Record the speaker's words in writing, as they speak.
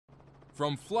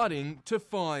From flooding to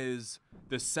fires,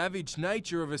 the savage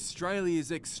nature of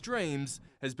Australia's extremes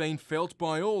has been felt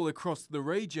by all across the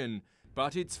region,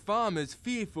 but its farmers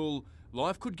fearful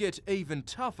life could get even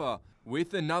tougher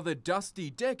with another dusty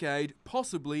decade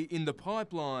possibly in the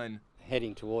pipeline.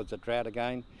 Heading towards a drought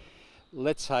again.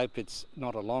 Let's hope it's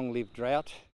not a long-lived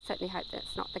drought. Certainly hope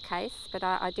that's not the case, but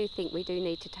I do think we do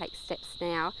need to take steps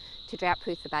now to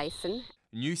drought-proof the basin.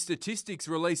 New statistics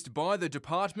released by the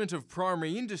Department of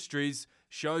Primary Industries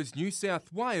shows New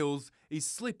South Wales is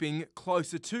slipping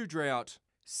closer to drought.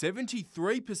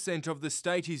 73% of the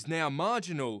state is now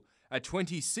marginal, a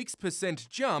 26%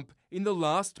 jump in the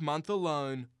last month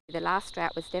alone. The last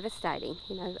drought was devastating.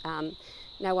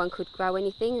 No one could grow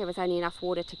anything. There was only enough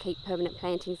water to keep permanent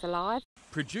plantings alive.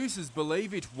 Producers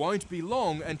believe it won't be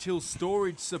long until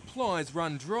storage supplies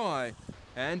run dry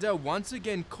and are once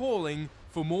again calling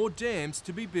for more dams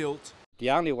to be built. The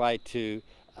only way to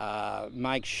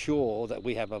make sure that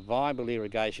we have a viable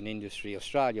irrigation industry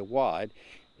Australia-wide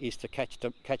is to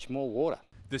catch more water.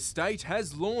 The state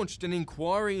has launched an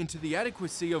inquiry into the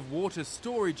adequacy of water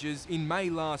storages in May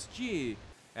last year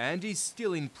and is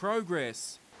still in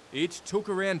progress. It took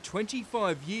around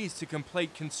 25 years to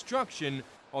complete construction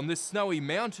on the Snowy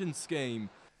Mountain scheme,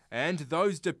 and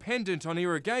those dependent on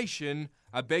irrigation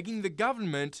are begging the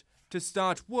government to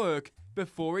start work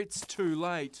before it's too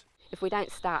late. If we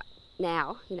don't start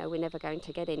now, we're never going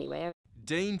to get anywhere.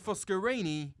 Dean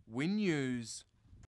Foscarini, Win News.